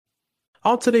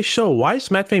On today's show, why is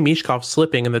Matvei Michkov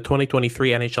slipping in the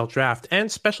 2023 NHL Draft?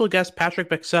 And special guest Patrik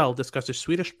Bexell discusses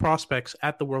Swedish prospects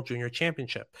at the World Junior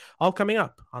Championship. All coming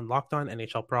up on Locked On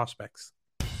NHL Prospects.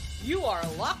 You are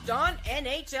Locked On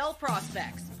NHL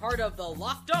Prospects, part of the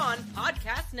Locked On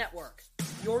Podcast Network.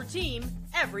 Your team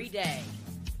every day.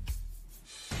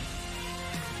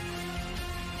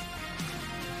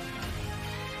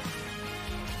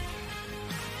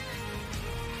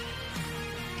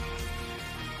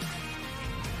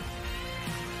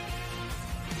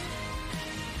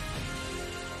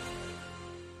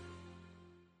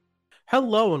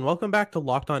 Hello and welcome back to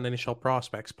Locked On NHL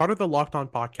Prospects, part of the Locked On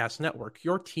Podcast Network,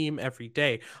 your team every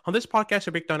day. On this podcast,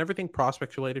 I break down everything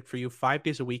prospects related for you 5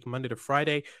 days a week, Monday to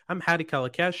Friday. I'm Hadi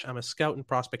Kalakesh. I'm a scout and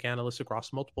prospect analyst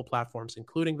across multiple platforms,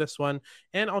 including this one.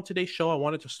 And on today's show, I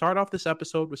wanted to start off this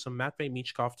episode with some Matvei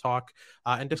Michkov talk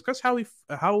and discuss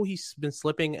how he's been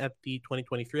slipping at the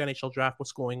 2023 NHL Draft,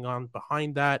 what's going on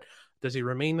behind that. Does he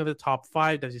remain in the top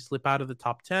 5? Does he slip out of the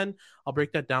top 10? I'll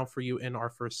break that down for you in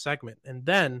our first segment. And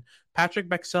then Patrik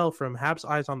Bexell from Habs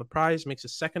Eyes on the Prize makes a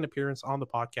second appearance on the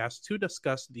podcast to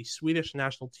discuss the Swedish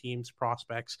national team's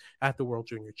prospects at the World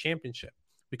Junior Championship.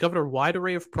 We covered a wide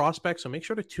array of prospects, so make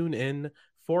sure to tune in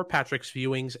for Patrik's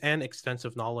viewings and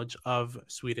extensive knowledge of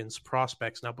Sweden's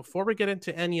prospects. Now, before we get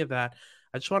into any of that,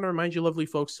 I just want to remind you, lovely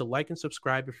folks, to like and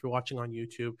subscribe if you're watching on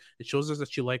YouTube. It shows us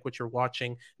that you like what you're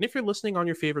watching. And if you're listening on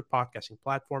your favorite podcasting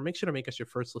platform, make sure to make us your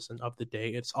first listen of the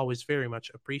day. It's always very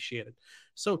much appreciated.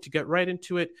 So to get right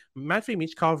into it, Matvei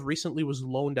Michkov recently was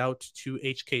loaned out to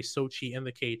HK Sochi in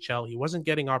the KHL. He wasn't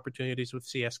getting opportunities with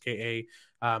CSKA.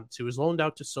 So he was loaned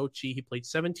out to Sochi. He played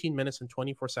 17 minutes and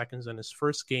 24 seconds in his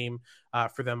first game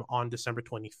for them on December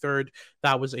 23rd.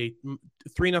 That was a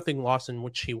 3-0 loss in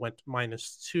which he went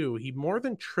 -2. He more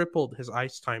than tripled his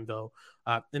ice time, though,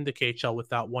 in the KHL with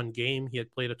that one game. He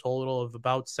had played a total of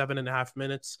about 7.5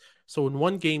 minutes. So in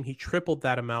one game, he tripled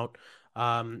that amount.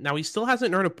 Now he still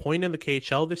hasn't earned a point in the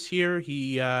KHL this year.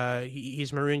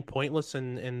 He's marooned pointless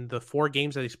in the 4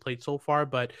 games that he's played so far.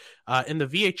 But in the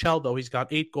VHL, though, he's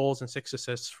got 8 goals and 6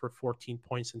 assists for 14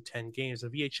 points in 10 games. The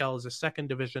VHL is the second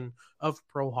division of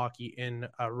pro hockey in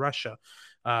Russia.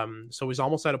 So he's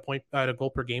almost at a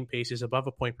goal per game pace. He's above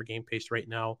a point per game pace right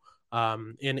now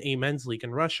in a men's league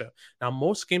in Russia. Now,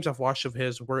 most games I've watched of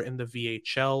his were in the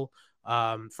VHL.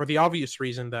 For the obvious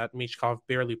reason that Michkov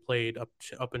barely played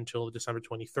up until December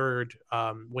 23rd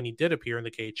when he did appear in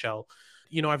the KHL.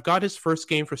 You know, I've got his first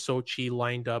game for Sochi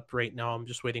lined up right now. I'm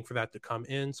just waiting for that to come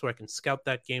in so I can scout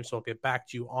that game. So I'll get back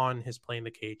to you on his play in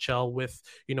the KHL with,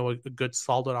 you know, a good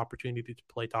solid opportunity to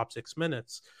play top 6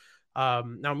 minutes. Now,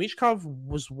 Michkov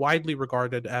was widely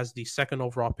regarded as the second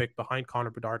overall pick behind Connor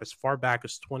Bedard as far back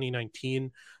as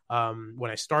 2019. When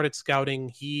I started scouting,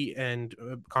 he and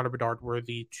Connor Bedard were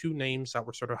the 2 names that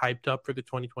were sort of hyped up for the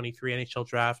 2023 NHL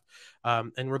draft,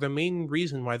 and were the main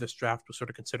reason why this draft was sort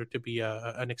of considered to be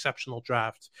an exceptional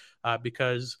draft,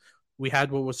 because we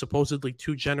had what was supposedly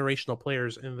 2 generational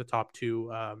players in the top 2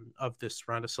 of this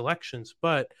round of selections.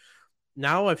 But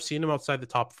now I've seen him outside the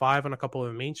top 5 on a couple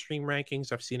of mainstream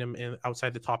rankings. I've seen him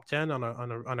outside the top 10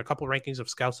 on a couple of rankings of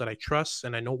scouts that I trust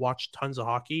and I know watch tons of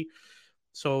hockey.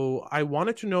 So I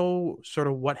wanted to know sort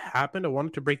of what happened. I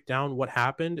wanted to break down what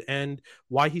happened and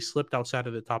why he slipped outside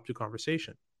of the top 2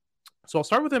 conversation. So I'll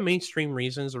start with the mainstream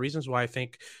reasons, the reasons why I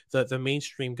think that the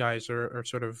mainstream guys are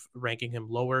sort of ranking him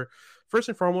lower. First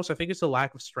and foremost, I think it's the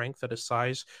lack of strength at his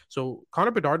size. So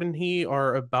Connor Bedard and he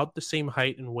are about the same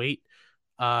height and weight.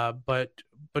 But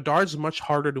Bedard's much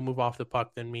harder to move off the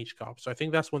puck than Michkov. So I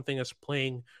think that's one thing that's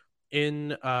playing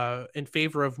in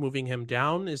favor of moving him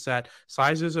down, is that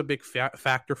size is a big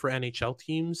factor for NHL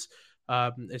teams.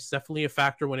 It's definitely a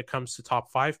factor when it comes to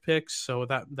top 5 picks. So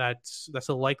that's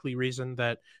a likely reason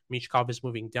that Michkov is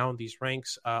moving down these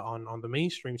ranks on the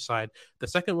mainstream side. The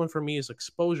second one for me is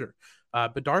exposure.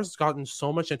 Bedard's gotten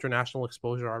so much international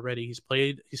exposure already. He's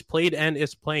played and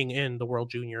is playing in the World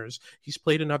Juniors. He's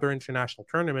played in other international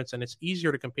tournaments, and it's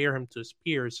easier to compare him to his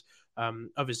peers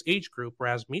of his age group.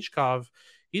 Whereas Michkov,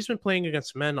 he's been playing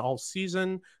against men all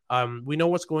season. We know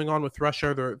what's going on with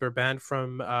Russia. They're banned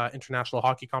from international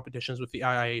hockey competitions with the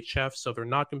IIHF, so they're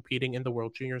not competing in the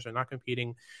World Juniors. They're not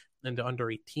competing in the under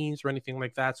 18s or anything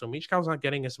like that. So Michkov's not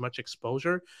getting as much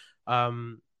exposure.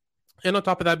 And on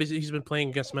top of that, he's been playing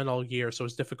against men all year, so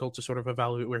it's difficult to sort of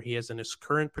evaluate where he is in his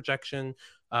current projection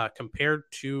compared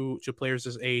to players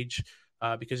his age.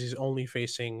 Because he's only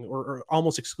facing or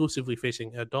almost exclusively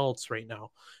facing adults right now.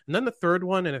 And then the third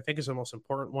one, and I think is the most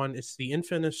important one, is the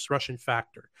infamous Russian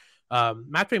factor.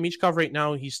 Matvei Michkov right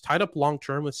now, he's tied up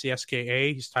long-term with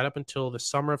CSKA. He's tied up until the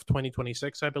summer of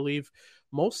 2026, I believe.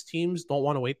 Most teams don't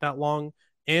want to wait that long.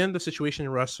 And the situation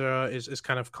in Russia is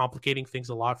kind of complicating things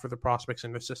a lot for the prospects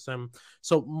in the system.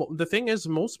 So the thing is,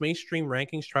 most mainstream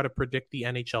rankings try to predict the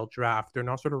NHL draft. They're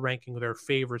not sort of ranking their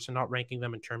favorites and not ranking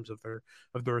them in terms of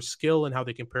their skill and how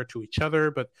they compare to each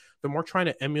other, but they're more trying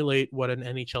to emulate what an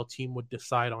NHL team would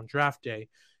decide on draft day.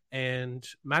 And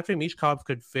Matvei Michkov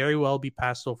could very well be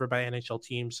passed over by NHL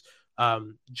teams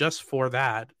just for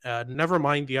that. Never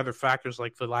mind the other factors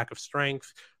like the lack of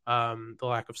strength, the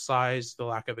lack of size, the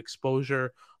lack of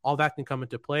exposure. All that can come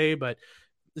into play, but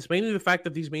it's mainly the fact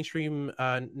that these mainstream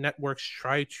networks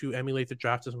try to emulate the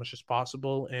draft as much as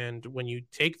possible. And when you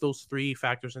take those three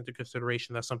factors into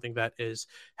consideration, that's something that is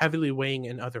heavily weighing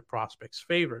in other prospects'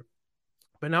 favor.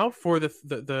 But now for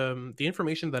the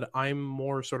information that I'm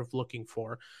more sort of looking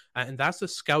for, and that's the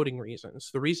scouting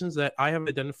reasons, the reasons that I have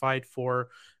identified for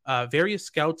various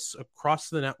scouts across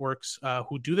the networks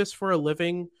who do this for a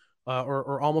living,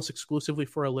 or almost exclusively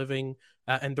for a living,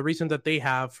 and the reason that they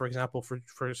have, for example, for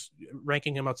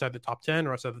ranking him outside the top 10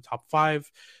 or outside the top 5.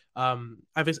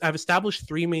 I've established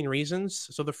three main reasons.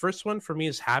 So the first one for me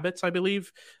is habits, I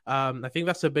believe. I think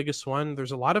that's the biggest one.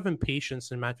 There's a lot of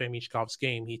impatience in Matvei Michkov's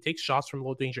game. He takes shots from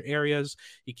low danger areas.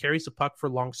 He carries the puck for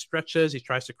long stretches. He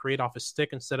tries to create off his stick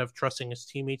instead of trusting his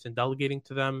teammates and delegating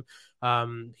to them.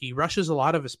 He rushes a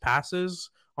lot of his passes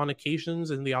on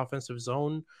occasions in the offensive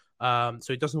zone. So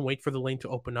he doesn't wait for the lane to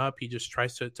open up. He just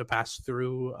tries to pass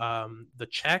through the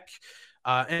check.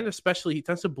 And especially he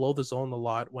tends to blow the zone a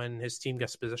lot when his team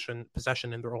gets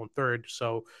possession in their own third.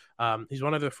 So he's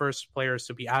one of the first players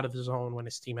to be out of the zone when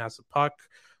his team has the puck.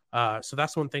 So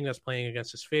that's one thing that's playing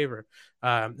against his favor.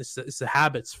 It's the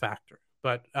habits factor.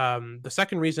 But the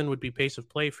second reason would be pace of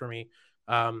play for me.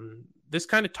 This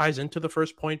kind of ties into the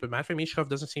first point, but Matvei Michkov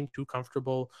doesn't seem too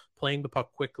comfortable playing the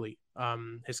puck quickly.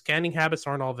 His scanning habits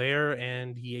aren't all there,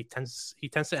 and he tends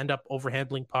to end up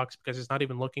overhandling pucks because he's not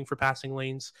even looking for passing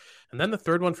lanes. And then the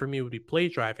third one for me would be play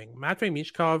driving. Matvei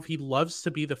Michkov, he loves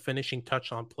to be the finishing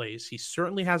touch on plays. He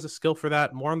certainly has a skill for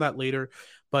that. More on that later.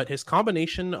 But his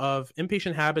combination of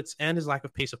impatient habits and his lack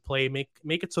of pace of play make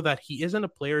it so that he isn't a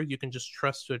player you can just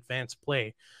trust to advance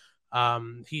play.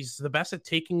 He's the best at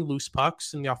taking loose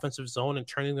pucks in the offensive zone and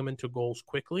turning them into goals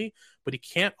quickly, but he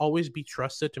can't always be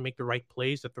trusted to make the right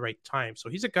plays at the right time. So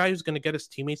he's a guy who's going to get his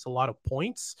teammates a lot of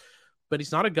points, but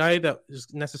he's not a guy that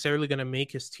is necessarily going to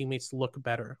make his teammates look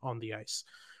better on the ice.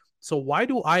 So why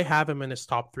do I have him in his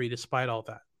top 3 despite all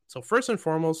that? So first and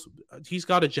foremost, he's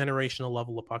got a generational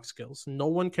level of puck skills. No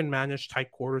one can manage tight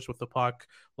quarters with the puck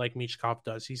like Michkov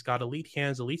does. He's got elite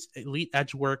hands, elite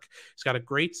edge work. He's got a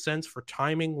great sense for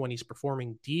timing when he's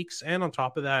performing dekes. And on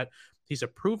top of that, he's a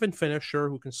proven finisher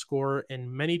who can score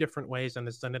in many different ways and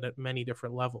has done it at many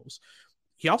different levels.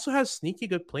 He also has sneaky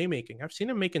good playmaking. I've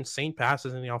seen him make insane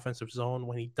passes in the offensive zone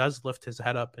when he does lift his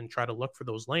head up and try to look for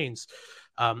those lanes.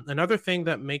 Another thing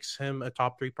that makes him a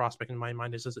top 3 prospect in my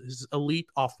mind is his elite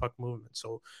off-puck movement.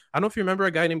 So I don't know if you remember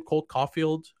a guy named Colt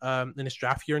Caulfield in his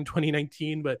draft year in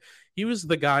 2019, but he was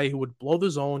the guy who would blow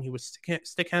the zone. He would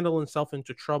stick handle himself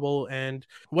into trouble and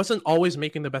wasn't always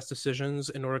making the best decisions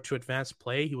in order to advance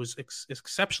play. He was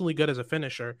exceptionally good as a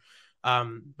finisher.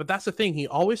 But that's the thing. He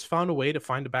always found a way to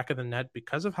find the back of the net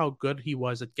because of how good he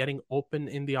was at getting open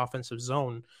in the offensive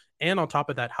zone. And on top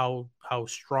of that, how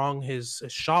strong his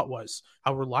shot was,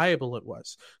 how reliable it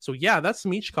was. So yeah, that's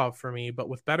Michkov for me, but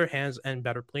with better hands and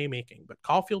better playmaking. But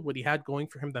Caulfield, what he had going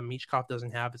for him that Michkov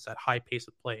doesn't have is that high pace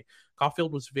of play.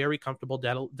 Caulfield was very comfortable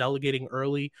delegating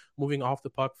early, moving off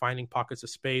the puck, finding pockets of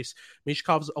space.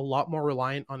 Michkov's a lot more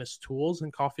reliant on his tools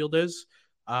than Caulfield is.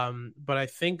 But I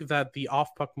think that the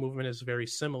off-puck movement is very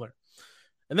similar.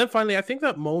 And then finally, I think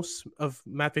that most of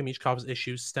Matvei Michkov's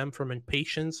issues stem from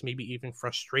impatience, maybe even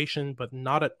frustration, but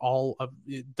not at all.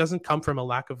 It doesn't come from a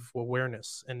lack of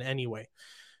awareness in any way.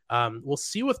 We'll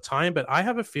see with time, but I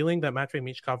have a feeling that Matvei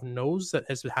Michkov knows that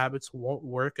his habits won't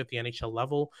work at the NHL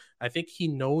level. I think he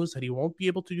knows that he won't be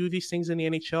able to do these things in the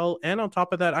NHL. And on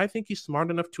top of that, I think he's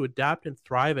smart enough to adapt and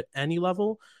thrive at any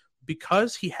level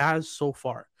because he has so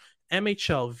far.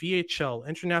 MHL, VHL,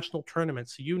 international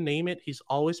tournaments, you name it, he's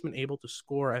always been able to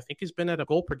score. I think he's been at a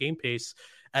goal per game pace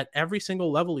at every single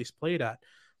level he's played at.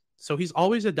 So he's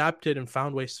always adapted and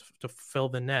found ways to fill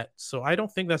the net. So I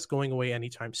don't think that's going away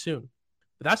anytime soon.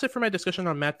 But that's it for my discussion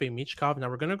on Matvei Michkov. Now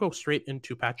we're going to go straight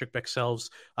into Patrik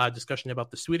Bexell's discussion about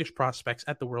the Swedish prospects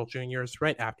at the World Juniors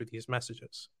right after these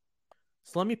messages.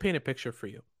 So let me paint a picture for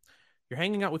you. You're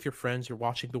hanging out with your friends, you're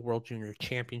watching the World Junior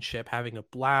Championship, having a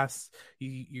blast,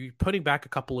 you're putting back a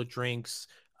couple of drinks,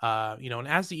 and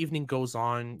as the evening goes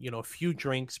on, a few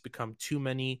drinks become too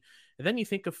many, and then you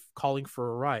think of calling for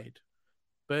a ride.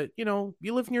 But,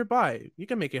 you live nearby, you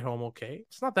can make it home okay.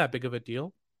 It's not that big of a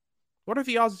deal. what are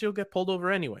the odds you'll get pulled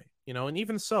over anyway? And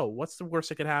even so, what's the worst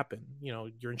that could happen?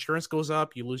 Your insurance goes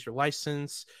up, you lose your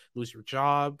license, lose your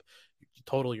job, you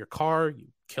total your car, you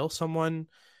kill someone.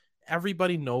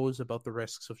 Everybody knows about the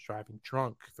risks of driving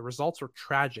drunk. The results are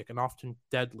tragic and often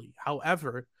deadly.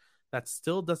 However, that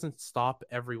still doesn't stop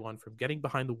everyone from getting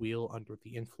behind the wheel under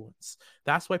the influence.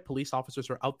 That's why police officers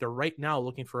are out there right now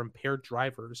looking for impaired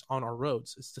drivers on our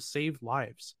roads. It's to save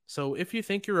lives. So if you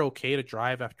think you're okay to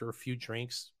drive after a few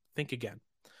drinks, think again.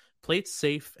 Play it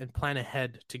safe and plan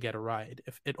ahead to get a ride.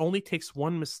 If it only takes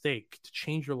one mistake to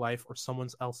change your life or someone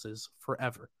else's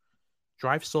forever.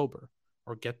 Drive sober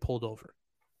or get pulled over.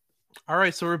 All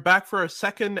right, so we're back for our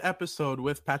second episode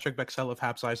with Patrik Bexell of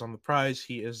Habs Eyes on the Prize.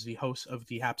 He is the host of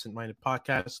the Absent Minded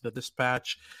podcast, The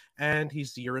Dispatch, and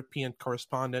he's the European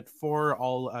correspondent for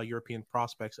all European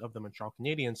prospects of the Montreal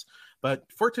Canadiens. But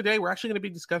for today, we're actually going to be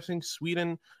discussing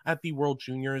Sweden at the World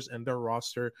Juniors and their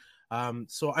roster.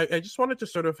 So I just wanted to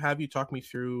sort of have you talk me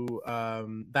through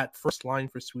that first line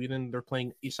for Sweden. They're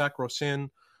playing Isak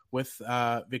Rosin with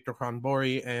Victor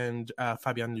Kronborg and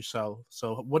Fabian Lysell.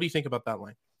 So what do you think about that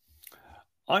line?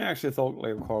 I actually thought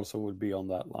Leo Carlson would be on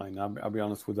that line. I'll be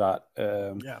honest with that.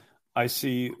 I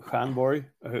see Kronborg,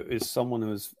 who is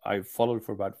someone I've followed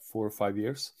for about 4 or 5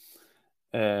 years.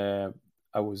 I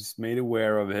was made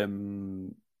aware of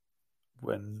him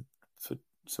when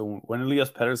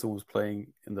Elias Pettersson was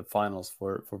playing in the finals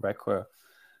for Växjö.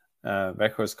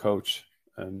 Växjö's coach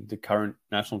and the current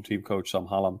national team coach, Sam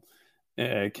Hallam,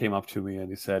 came up to me and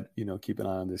he said, keep an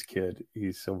eye on this kid.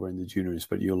 He's over in the juniors,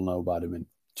 but you'll know about him in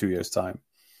 2 years' time.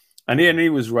 And he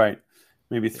was right,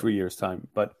 maybe 3 years' time.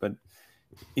 But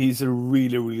he's a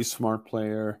really, really smart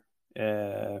player.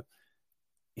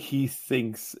 He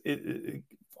thinks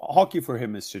hockey for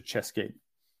him is a chess game.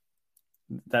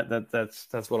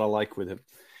 That's what I like with him.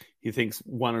 He thinks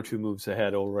 1 or 2 moves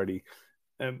ahead already.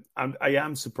 I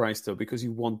am surprised though, because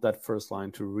you want that first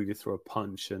line to really throw a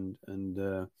punch, and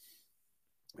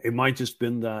it might just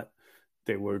been that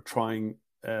they were trying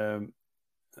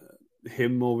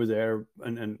him over there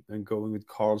and going with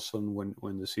Carlson when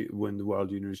the World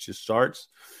Juniors just starts.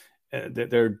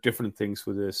 There are different things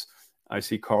with this. I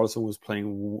see Carlson was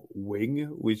playing wing,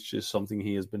 which is something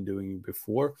he has been doing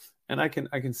before, and I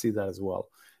can see that as well.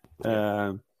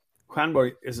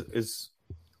 Kronborg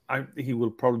he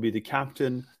will probably be the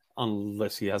captain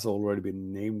unless he has already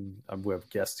been named. We have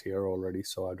guests here already,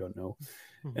 so I don't know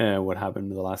what happened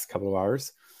in the last couple of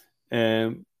hours.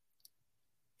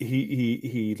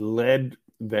 He led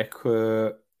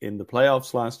Växjö in the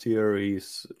playoffs last year.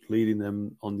 He's leading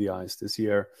them on the ice this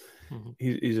year. Mm-hmm.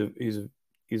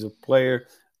 He's a player.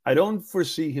 I don't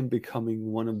foresee him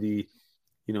becoming one of the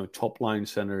top line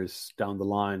centers down the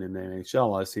line in the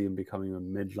NHL. I see him becoming a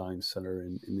mid-line center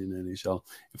in the NHL.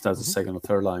 If that's a second or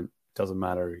third line, doesn't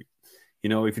matter.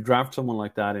 If you draft someone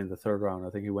like that in the third round, I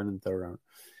think he went in the third round.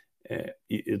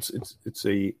 It's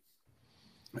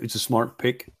a smart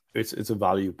pick. It's a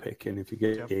value pick, and if you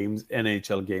get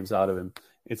NHL games out of him,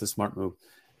 it's a smart move.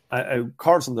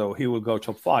 Carlson, though, he will go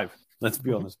top 5. Let's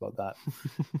be honest about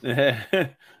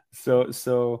that.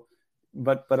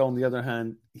 But on the other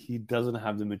hand, he doesn't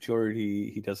have the maturity.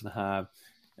 He doesn't have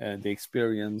the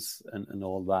experience and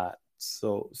all that.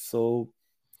 So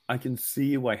I can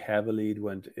see why Hävelid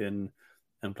went in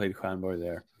and played Kronborg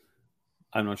there.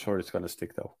 I'm not sure it's going to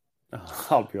stick, though.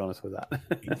 I'll be honest with that.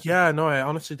 Yeah, no, I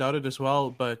honestly doubt it as well.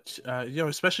 But,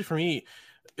 especially for me,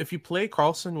 if you play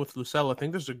Carlson with Lysell, I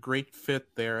think there's a great fit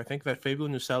there. I think that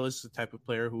Fabian Lysell is the type of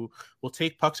player who will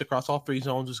take pucks across all 3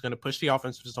 zones, is going to push the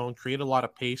offensive zone, create a lot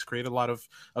of pace, create a lot of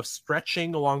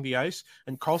stretching along the ice.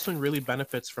 And Carlson really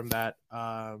benefits from that,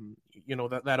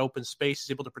 that open space.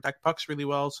 He's able to protect pucks really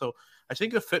well. So I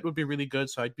think the fit would be really good.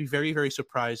 So I'd be very, very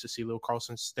surprised to see Leo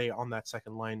Carlson stay on that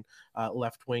second line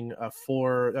left wing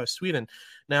for Sweden.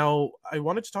 Now, I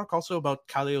wanted to talk also about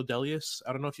Kalle Odelius.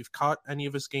 I don't know if you've caught any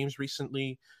of his games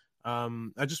recently.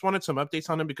 I just wanted some updates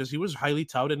on him because he was highly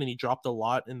touted and he dropped a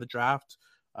lot in the draft.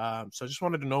 So I just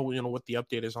wanted to know, what the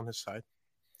update is on his side.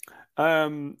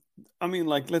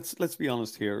 Let's be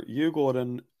honest here.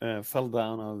 Djurgården fell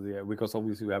down out of the air because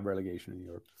obviously we have relegation in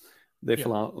Europe. They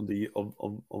fell out of the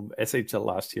SHL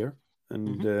last year,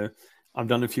 and I've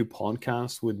done a few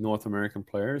podcasts with North American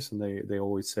players, and they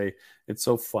always say it's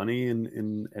so funny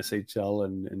in SHL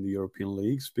and in the European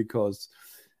leagues because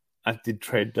at the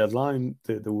trade deadline,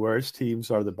 the worst teams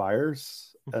are the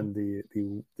buyers, and the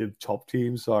top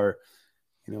teams are,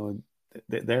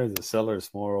 they're the sellers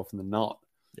more often than not.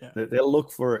 Yeah. They'll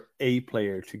look for a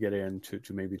player to get in to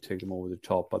maybe take them over the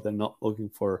top, but they're not looking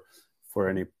for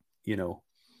any,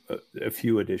 a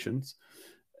few additions.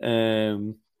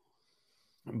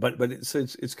 but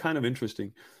it's kind of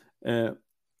interesting. The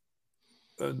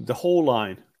whole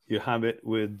line, you have it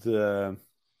with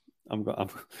I'm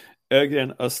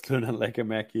again Östlund and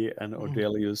Lekemäki and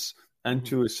Ordelius, and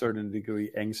to a certain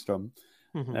degree Engström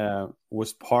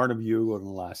was part of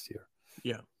Djurgården last year.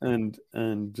 Yeah, and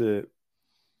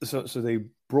so they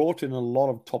brought in a lot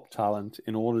of top talent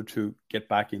in order to get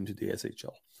back into the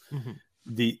SHL.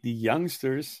 The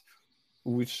youngsters,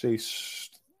 which they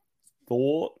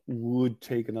thought would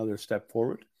take another step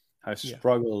forward, have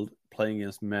struggled playing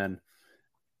against men,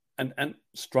 and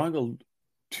struggled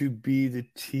to be the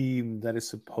team that is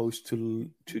supposed to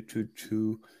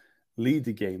lead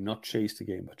the game, not chase the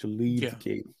game, but to lead the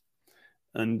game.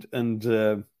 And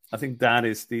I think that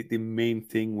is the main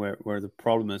thing where the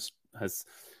problem has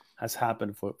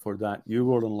happened for that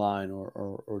Djurgården line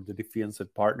or the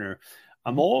defensive partner.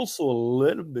 I'm also a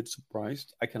little bit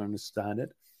surprised. I can understand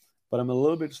it, but I'm a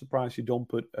little bit surprised you don't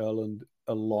put Erlund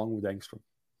along with Engström.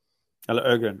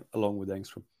 Ögren along with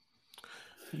Engström.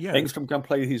 Yeah. Engström can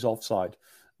play his offside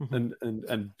and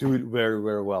do it very,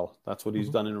 very well. That's what he's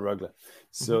done in Rögle.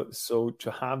 So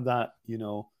to have that,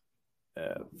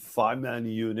 5-man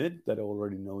unit that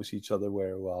already knows each other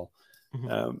very well.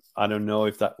 I don't know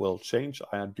if that will change.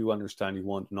 I do understand you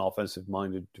want an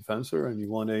offensive-minded defender and you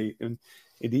want a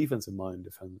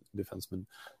defensive-minded defenseman.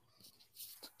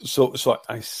 So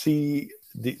I see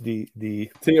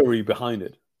the theory behind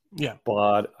it. Yeah,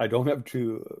 but I don't have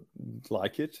to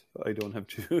like it. I don't have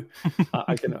to.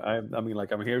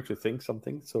 I'm here to think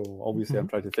something. So obviously, I'm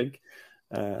trying to think.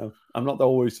 I'm not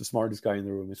always the smartest guy in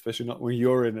the room, especially not when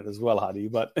you're in it as well, Hadi.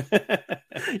 But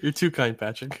you're too kind,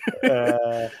 Patrik.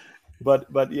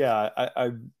 But yeah,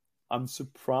 I'm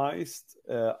surprised.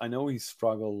 I know he's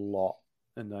struggled a lot,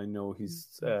 and I know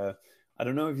he's. I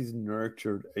don't know if he's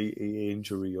nurtured a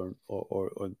injury or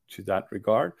to that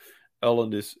regard.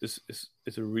 Erlund is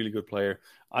a really good player.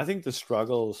 I think the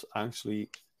struggles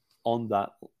actually on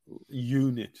that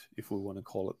unit, if we want to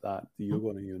call it that, the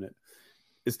Djurgården unit,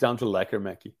 is down to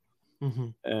Lekemäki.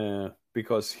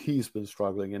 Because he's been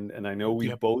struggling, and I know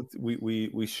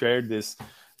we shared this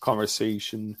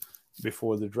conversation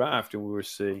before the draft, and we were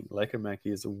saying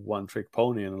Lekemäki is a one-trick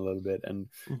pony in a little bit, and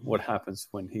what happens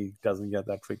when he doesn't get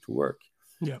that trick to work.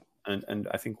 Yeah, and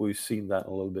I think we've seen that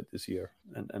a little bit this year,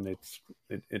 and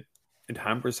it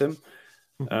hampers him.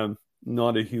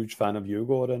 Not a huge fan of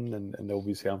Djurgården, and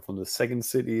obviously I'm from the second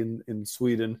city in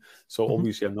Sweden, so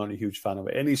obviously I'm not a huge fan of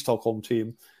any Stockholm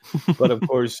team. But of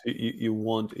course, you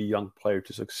want a young player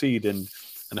to succeed, and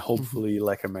hopefully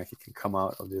Lekemäki can come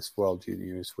out of this World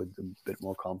Juniors with a bit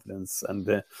more confidence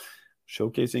and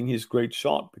showcasing his great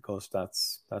shot, because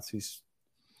that's his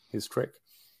trick.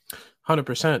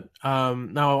 100%.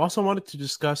 Now, I also wanted to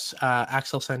discuss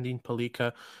Axel Sandin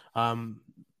Pellikka.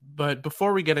 But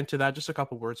before we get into that, just a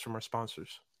couple words from our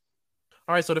sponsors.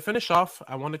 All right, so to finish off,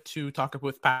 I wanted to talk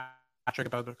with Patrik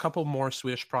about a couple more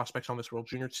Swedish prospects on this World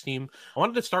Juniors team. I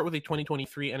wanted to start with a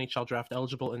 2023 NHL draft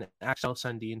eligible in Axel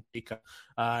Sandin Pellikka.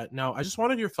 Now, I just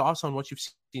wanted your thoughts on what you've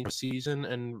seen this season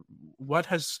and what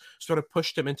has sort of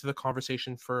pushed him into the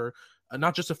conversation for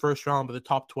not just the first round, but the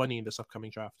top 20 in this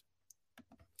upcoming draft.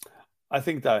 I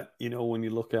think that, when you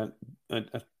look at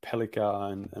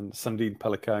Pellikka and Sandin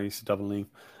Pellikka, he's a double name.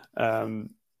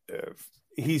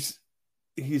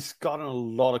 He's gotten a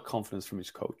lot of confidence from his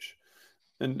coach,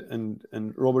 and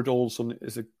Robert Olsson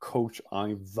is a coach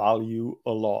I value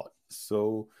a lot.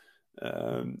 So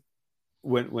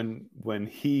when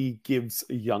he gives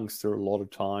a youngster a lot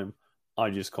of time,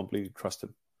 I just completely trust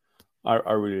him.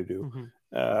 I really do.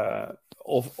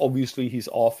 Obviously, his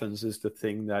offense is the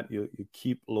thing that you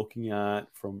keep looking at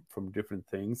from different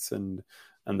things, and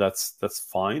that's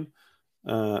fine.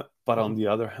 But on the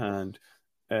other hand,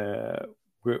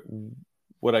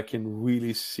 what I can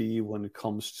really see when it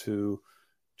comes to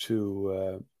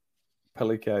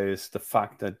Pellikka is the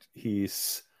fact that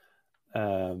he's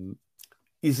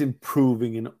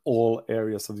improving in all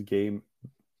areas of the game,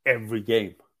 every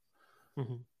game.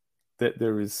 That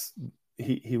there is.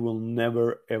 He will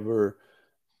never ever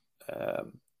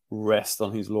rest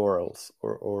on his laurels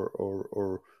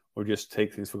or just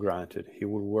take things for granted. He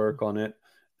will work on it,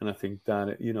 and I think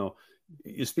that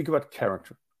you speak about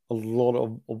character. A lot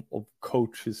of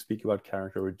coaches speak about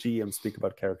character, or GMs speak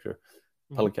about character.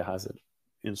 Pellikka has it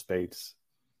in spades.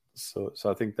 So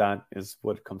I think that is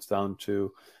what it comes down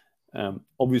to.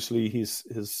 Obviously, his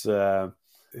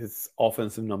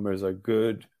offensive numbers are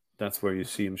good. That's where you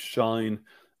see him shine.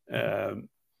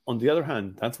 On the other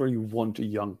hand, that's where you want a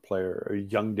young player, a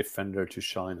young defender to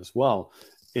shine as well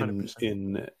in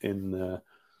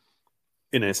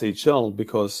SHL,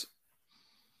 because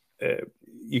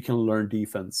you can learn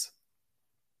defense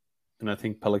and I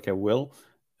think Pellikka will.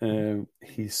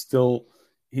 He's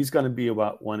going to be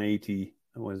about 180.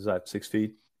 What is that? 6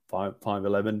 feet,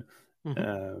 5'11".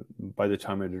 By the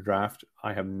time of the draft,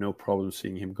 I have no problem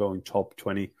seeing him going top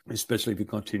 20, especially if he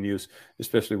continues,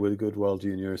 especially with good World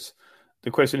Juniors.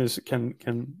 The question is,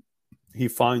 can he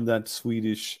find that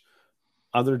Swedish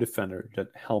other defender that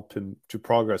helped him to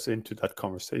progress into that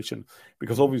conversation?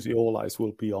 Because obviously all eyes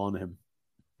will be on him.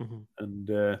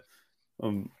 And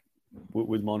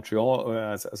with Montreal,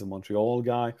 as a Montreal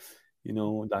guy,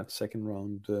 that second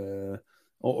round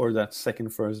or that second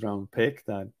first round pick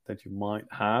that you might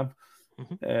have,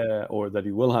 or that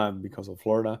you will have because of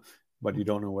Florida, but you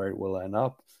don't know where it will end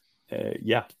up.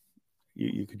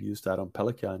 You could use that on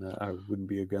Pellikka, and I wouldn't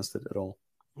be against it at all.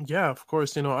 Yeah, of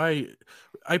course.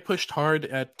 I pushed hard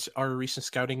at our recent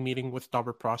scouting meeting with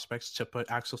Dobber Prospects to put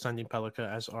Axel Sandin Pellikka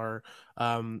as our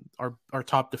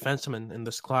top defenseman in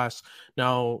this class.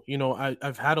 Now,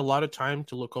 I've had a lot of time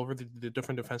to look over the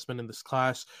different defensemen in this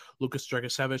class. Lucas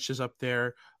Dragasevich is up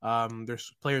there.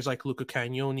 There's players like Luca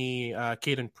Cagnoni,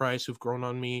 Caden Price, who've grown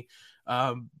on me.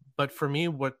 But for me,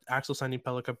 what Axel Sandin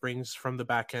Pellikka brings from the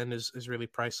back end is really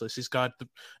priceless. He's got,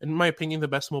 in my opinion, the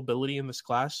best mobility in this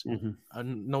class.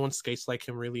 No one skates like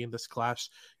him really in this class.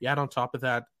 You add on top of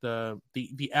that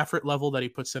the effort level that he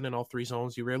puts in all three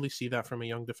zones. You rarely see that from a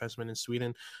young defenseman in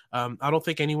Sweden. I don't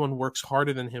think anyone works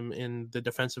harder than him in the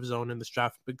defensive zone in this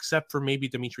draft, except for maybe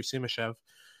Dmitry Simashev.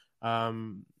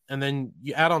 And then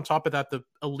you add on top of that the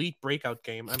elite breakout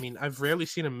game. I mean, I've rarely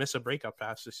seen him miss a breakout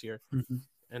pass this year.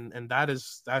 And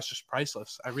that's just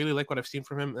priceless. I really like what I've seen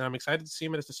from him, and I'm excited to see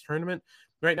him at this tournament.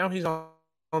 Right now, he's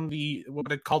on the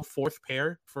what I called fourth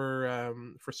pair for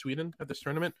Sweden at this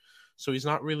tournament, so he's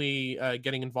not really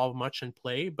getting involved much in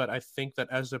play. But I think that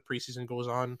as the preseason goes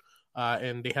on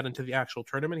and they head into the actual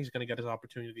tournament, he's going to get his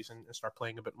opportunities and start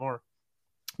playing a bit more.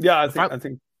 Yeah,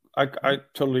 I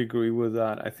totally agree with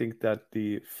that. I think that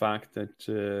the fact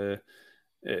that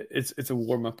it's a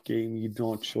warm up game, you're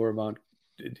not sure about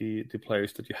the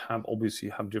players that you have. Obviously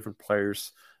you have different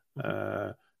players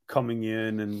coming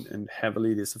in, and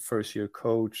heavily there's a first year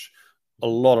coach, a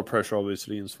lot of pressure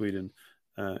obviously in Sweden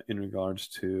in regards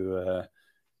to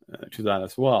that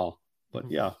as well. But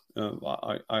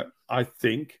I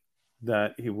think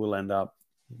that he will end up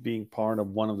being part of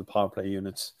one of the power play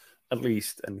units at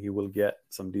least, and he will get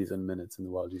some decent minutes in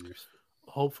the World Juniors.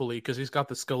 Hopefully, because he's got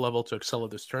the skill level to excel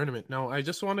at this tournament. Now, I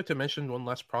just wanted to mention one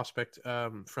last prospect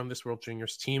from this World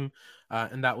Juniors team,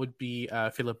 and that would be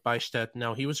Philip Bystedt.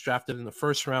 Now, he was drafted in the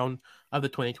first round of the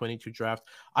 2022 draft.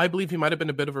 I believe he might have been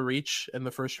a bit of a reach in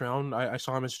the first round. I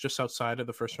saw him as just outside of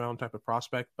the first round type of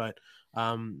prospect, but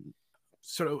I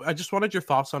just wanted your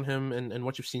thoughts on him and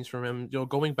what you've seen from him,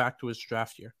 going back to his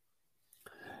draft year.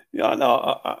 Yeah,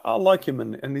 no, I like him,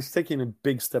 and he's taking a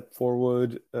big step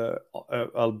forward,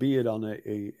 albeit on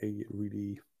a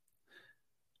really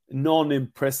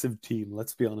non-impressive team.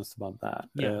 Let's be honest about that.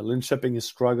 Yeah. Linköping is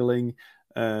struggling.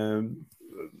 I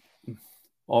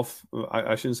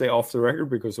shouldn't say off the record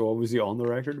because we're obviously on the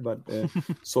record, but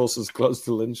sources close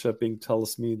to Linköping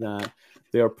tells me that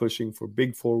they are pushing for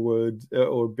big forward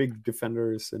or big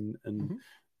defenders and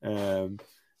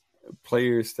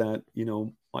players that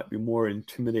might be more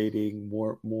intimidating,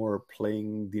 more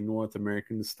playing the North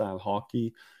American style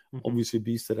hockey. Obviously,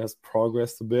 Bystedt has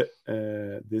progressed a bit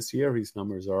this year. His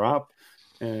numbers are up.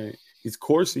 His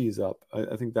Corsi is up.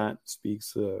 I think that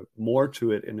speaks more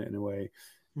to it in a way.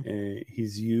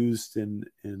 He's used in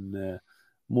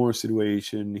more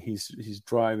situation. He's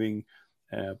driving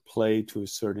play to a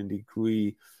certain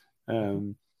degree.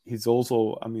 He's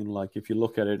also, if you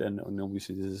look at it, and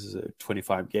obviously this is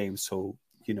 25 games, so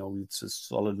it's a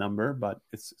solid number, but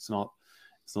it's not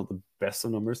the best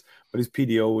of numbers. But his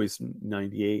PDO is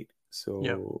 98,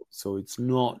 so it's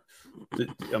not.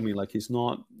 He's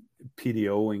not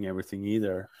PDOing everything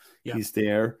either. Yeah. He's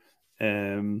there.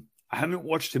 I haven't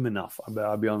watched him enough.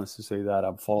 I'll be honest to say that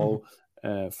I follow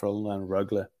Frölunda and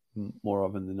Rögle more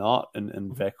often than not,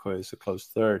 and Växjö is a close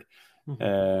third.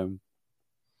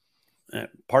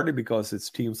 Partly because it's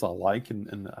teams I like,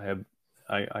 and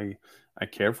I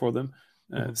care for them.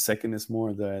 Second is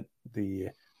more that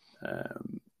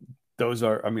those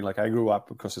are. I grew up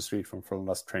across the street from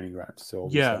Frölunda's training ground, so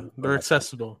they're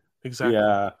accessible. Exactly.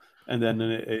 Yeah, and then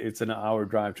it's an hour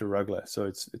drive to Rögle, so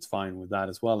it's fine with that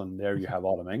as well. And there you have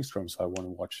Adam Engström, so I want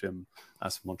to watch him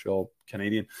as a Montreal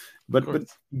Canadian. But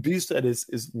Bystedt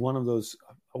is one of those,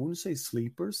 I wouldn't say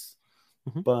sleepers,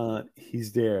 but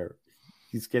he's there.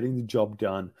 He's getting the job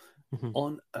done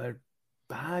on a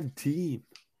bad team.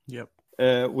 Yep.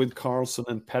 With Carlson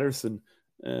and Pettersson,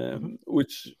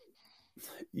 which,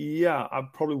 I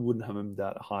probably wouldn't have him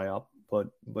that high up but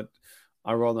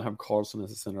I rather have Carlson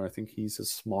as a center. I think he's a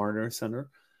smarter center.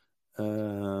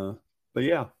 But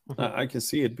yeah, I can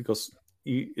see it because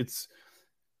it's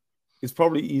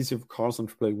probably easier for Carlson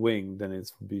to play wing than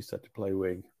it's for Bjorkstrand to play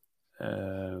wing.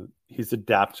 He's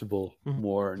adaptable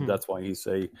more, and that's why he's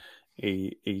a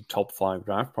top 5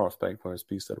 draft prospect, whereas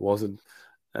Bjorkstrand wasn't.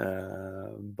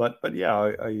 But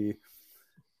yeah,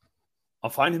 I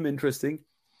find him interesting.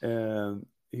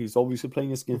 He's obviously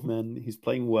playing against men. He's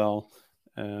playing well.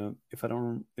 If I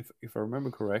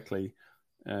remember correctly,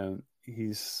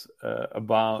 he's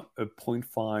about a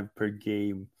 0.5 per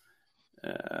game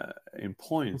in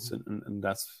points, and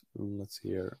that's, let's see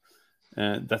here,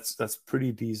 that's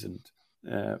pretty decent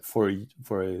for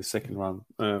a second round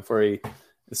for a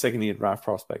second year draft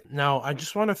prospect. Now, I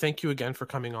just want to thank you again for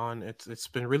coming on. It's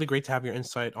been really great to have your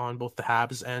insight on both the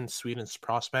Habs and Sweden's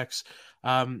prospects.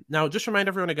 Now, just remind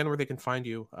everyone again where they can find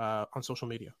you on social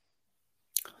media.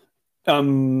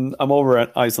 I'm over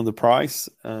at Eyes on the Prize,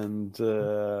 and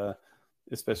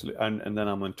especially, and then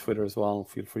I'm on Twitter as well.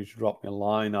 Feel free to drop me a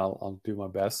line. I'll do my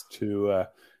best to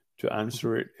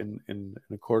answer it in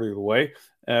a cordial way.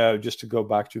 Just to go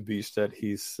back to Bjorkstrand,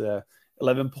 he's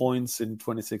 11 points in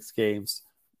 26 games.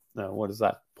 What is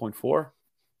that? 0.4?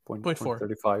 0.4.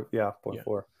 35. Yeah,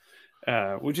 0.4.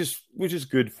 Yeah. Which is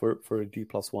good for a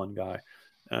D+1 guy.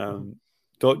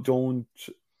 Don't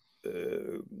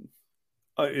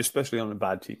especially on a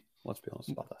bad team. Let's be honest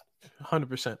about that.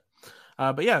 100%.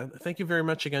 But yeah, thank you very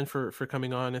much again for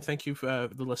coming on, and thank you the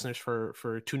listeners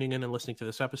for tuning in and listening to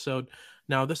this episode.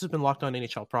 Now, this has been Locked On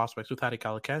NHL Prospects with Hadi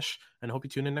Kalakesh, and I hope you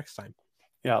tune in next time.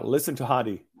 Yeah, listen to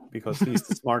Hadi because he's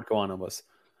the smart one of us.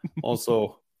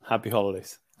 Also, happy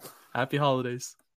holidays. Happy holidays.